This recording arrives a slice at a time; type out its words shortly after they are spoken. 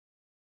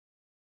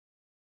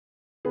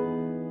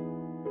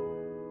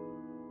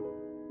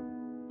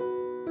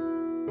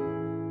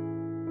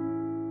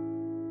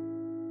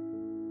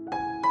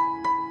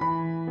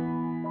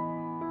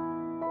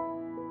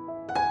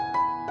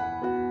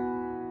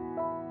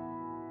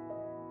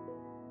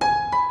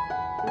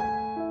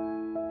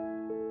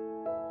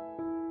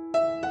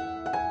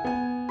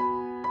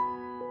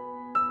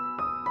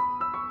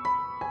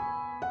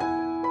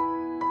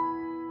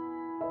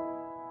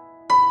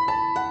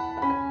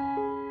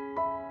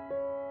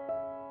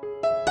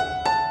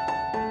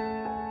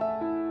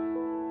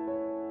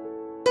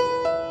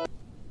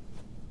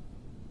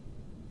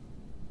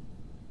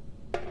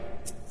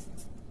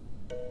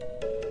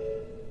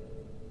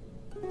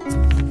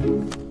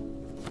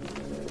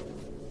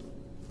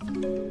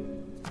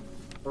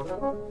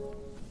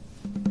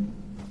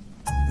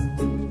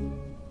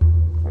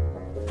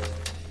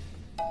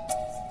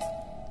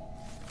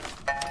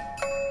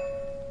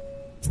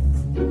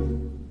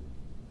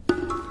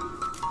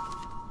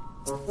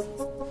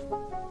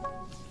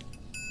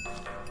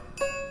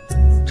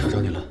找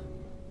着你了。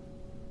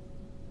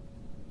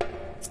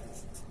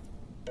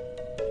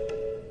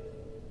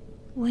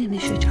我也没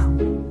睡着。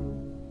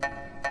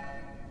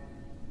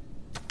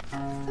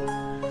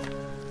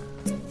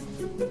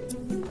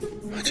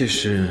这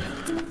是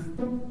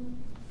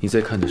你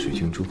在看的水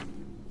晶珠。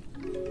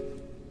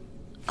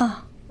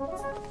啊，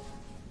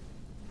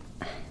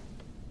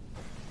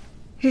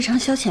日常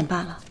消遣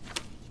罢了。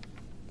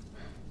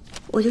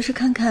我就是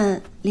看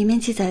看里面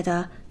记载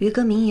的渔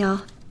歌民谣、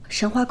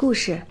神话故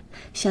事，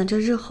想着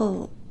日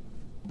后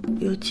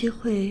有机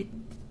会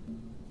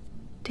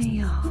定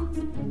要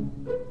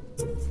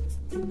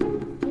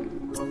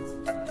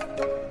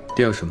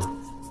什么？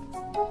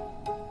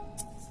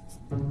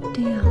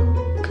定要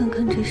看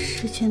看这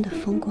世间的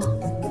风光。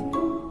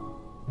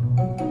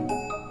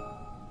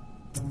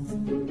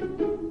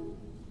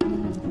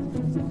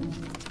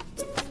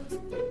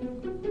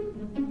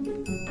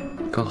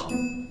刚好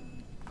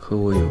和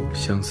我有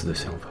相似的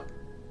想法。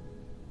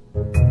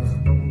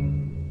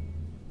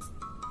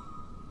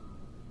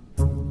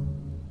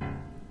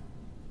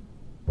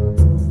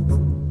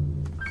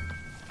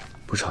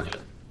不吵你了，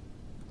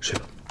睡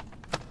吧。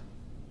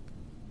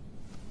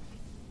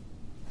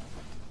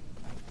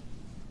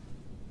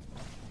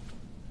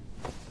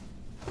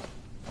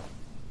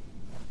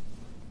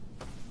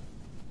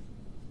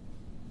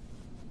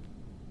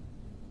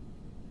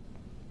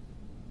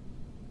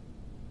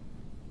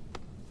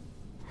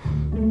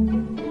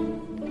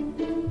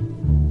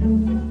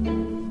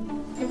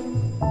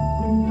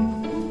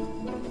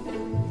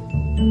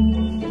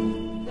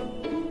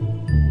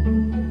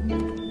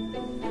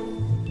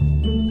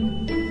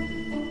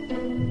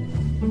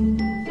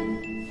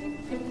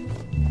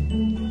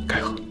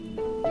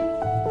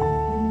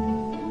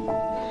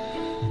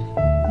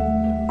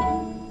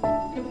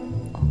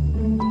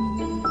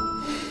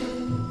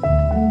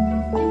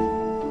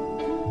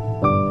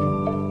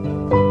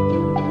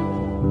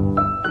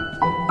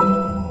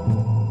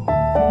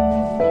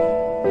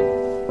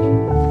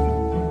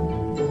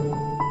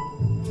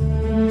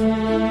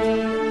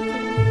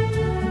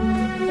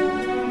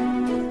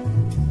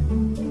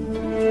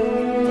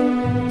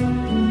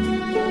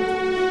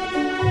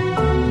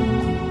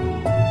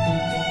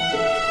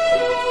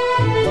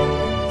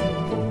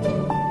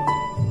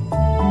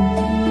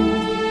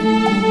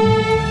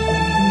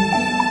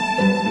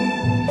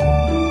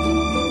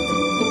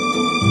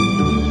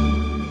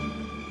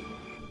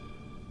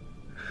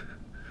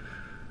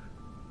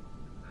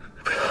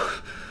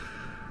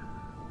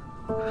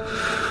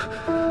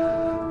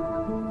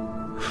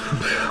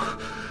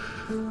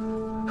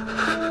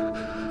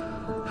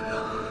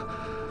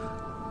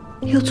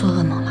又做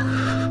噩梦了。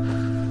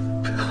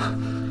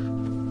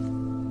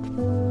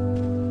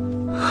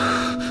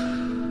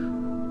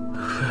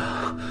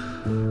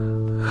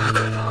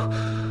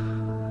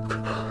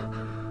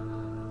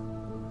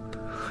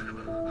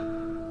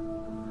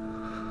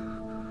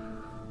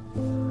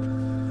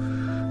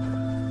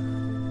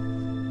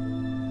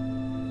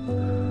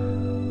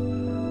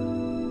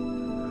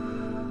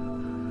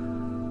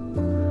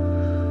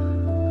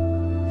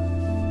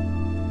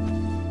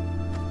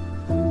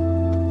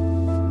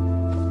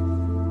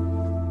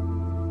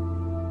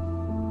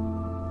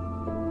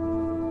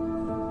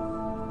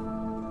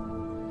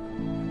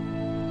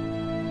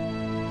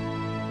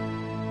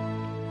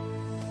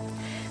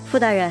傅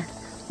大人，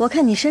我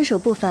看你身手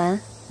不凡，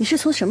你是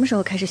从什么时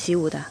候开始习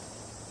武的？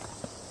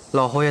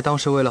老侯爷当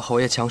时为了侯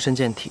爷强身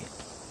健体，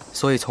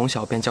所以从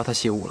小便教他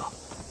习武了。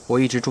我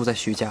一直住在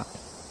徐家，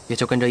也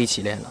就跟着一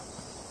起练了。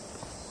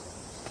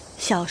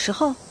小时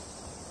候，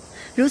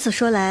如此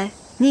说来，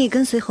你已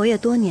跟随侯爷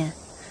多年，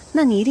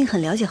那你一定很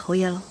了解侯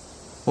爷了。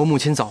我母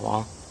亲早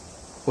亡，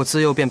我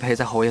自幼便陪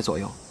在侯爷左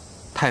右，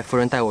太夫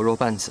人待我若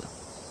半子。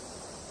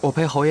我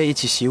陪侯爷一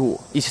起习武，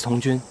一起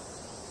从军。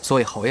所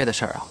以侯爷的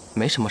事儿啊，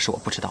没什么是我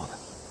不知道的。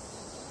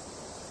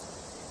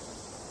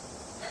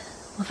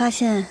我发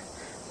现，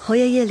侯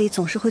爷夜里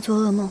总是会做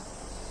噩梦，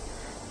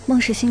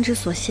梦是心之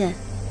所现。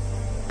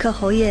可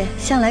侯爷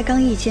向来刚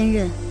毅坚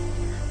韧，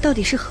到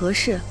底是何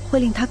事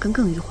会令他耿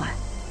耿于怀？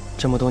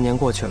这么多年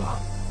过去了，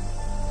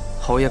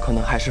侯爷可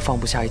能还是放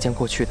不下一件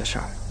过去的事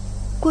儿。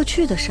过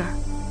去的事儿？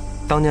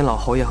当年老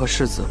侯爷和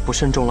世子不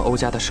慎中了欧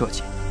家的设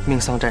计，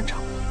命丧战场。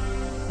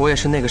我也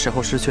是那个时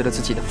候失去了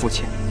自己的父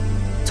亲。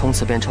从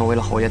此便成为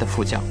了侯爷的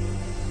副将。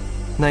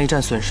那一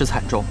战损失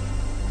惨重，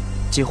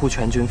几乎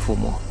全军覆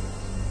没。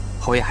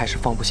侯爷还是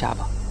放不下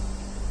吧？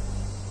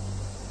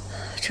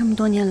这么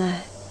多年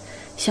来，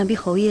想必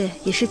侯爷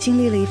也是经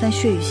历了一番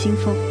血雨腥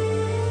风，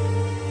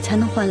才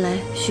能换来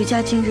徐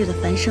家今日的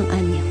繁盛安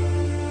宁。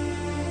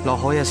老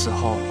侯爷死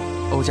后，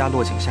欧家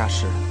落井下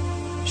石，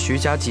徐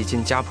家几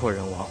近家破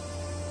人亡，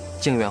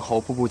靖远侯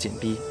步步紧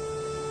逼。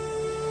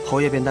侯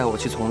爷便带我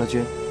去从了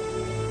军，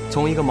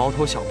从一个毛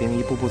头小兵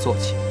一步步做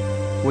起。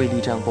为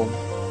立战功，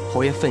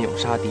侯爷奋勇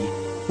杀敌，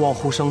忘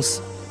乎生死。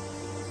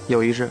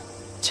有一日，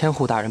千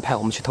户大人派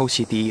我们去偷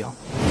袭敌营。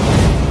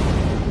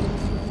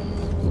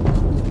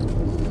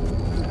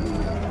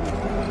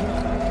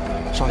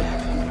少爷，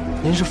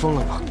您是疯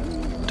了吗？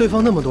对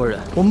方那么多人，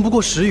我们不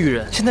过10余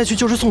人，现在去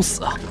就是送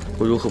死啊！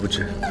我如何不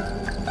知？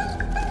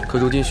可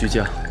如今徐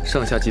家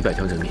上下几百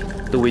条人命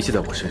都威胁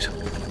在我身上，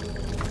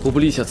我不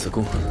立下此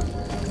功，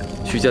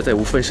徐家再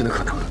无翻身的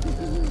可能，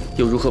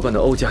又如何办得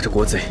欧家这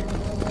国贼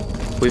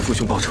为父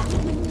兄报仇？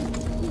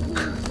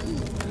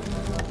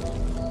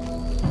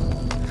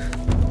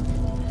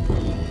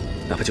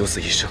哪怕九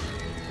死一生，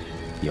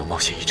也要冒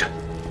险一战。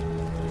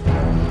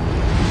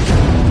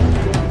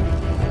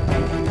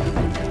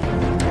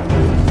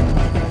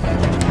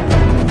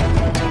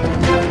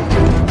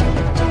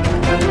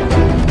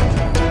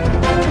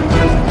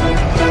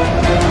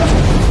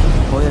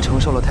侯爷承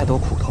受了太多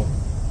苦痛，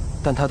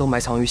但他都埋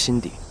藏于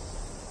心底。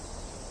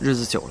日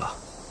子久了，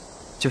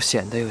就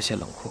显得有些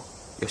冷酷，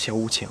有些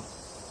无情。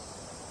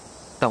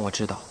但我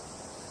知道，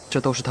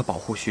这都是他保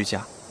护徐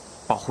家、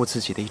保护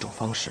自己的一种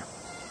方式。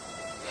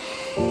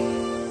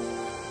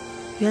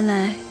原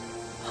来，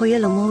侯爷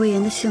冷漠威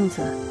严的性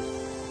子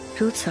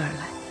如此而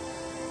来。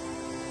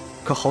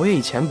可侯爷以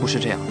前不是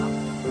这样的。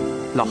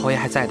老侯爷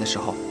还在的时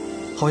候，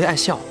侯爷爱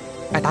笑，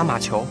爱打马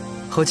球，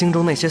和京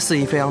中那些肆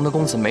意飞扬的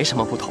公子没什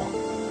么不同。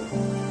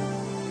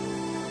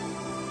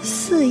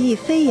肆意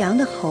飞扬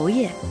的侯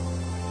爷，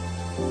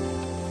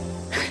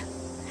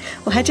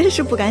我还真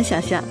是不敢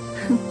想象。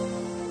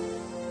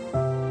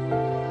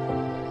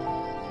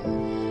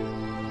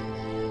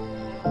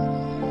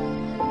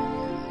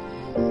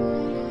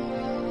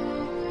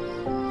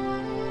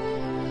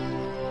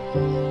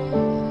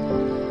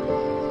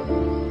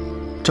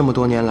这么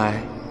多年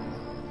来，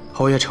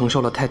侯爷承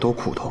受了太多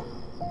苦痛，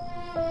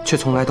却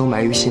从来都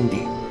埋于心底。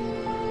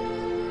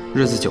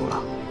日子久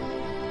了，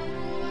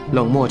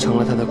冷漠成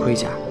了他的盔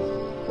甲，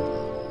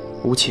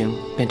无情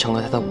变成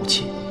了他的武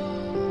器。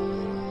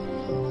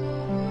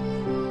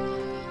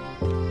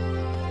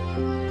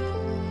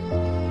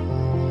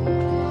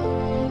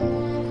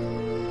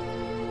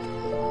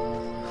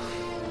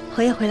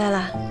侯爷回来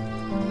了，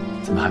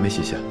怎么还没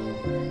洗下？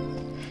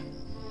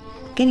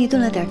给你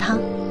炖了点汤，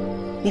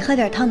你喝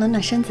点汤暖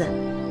暖身子。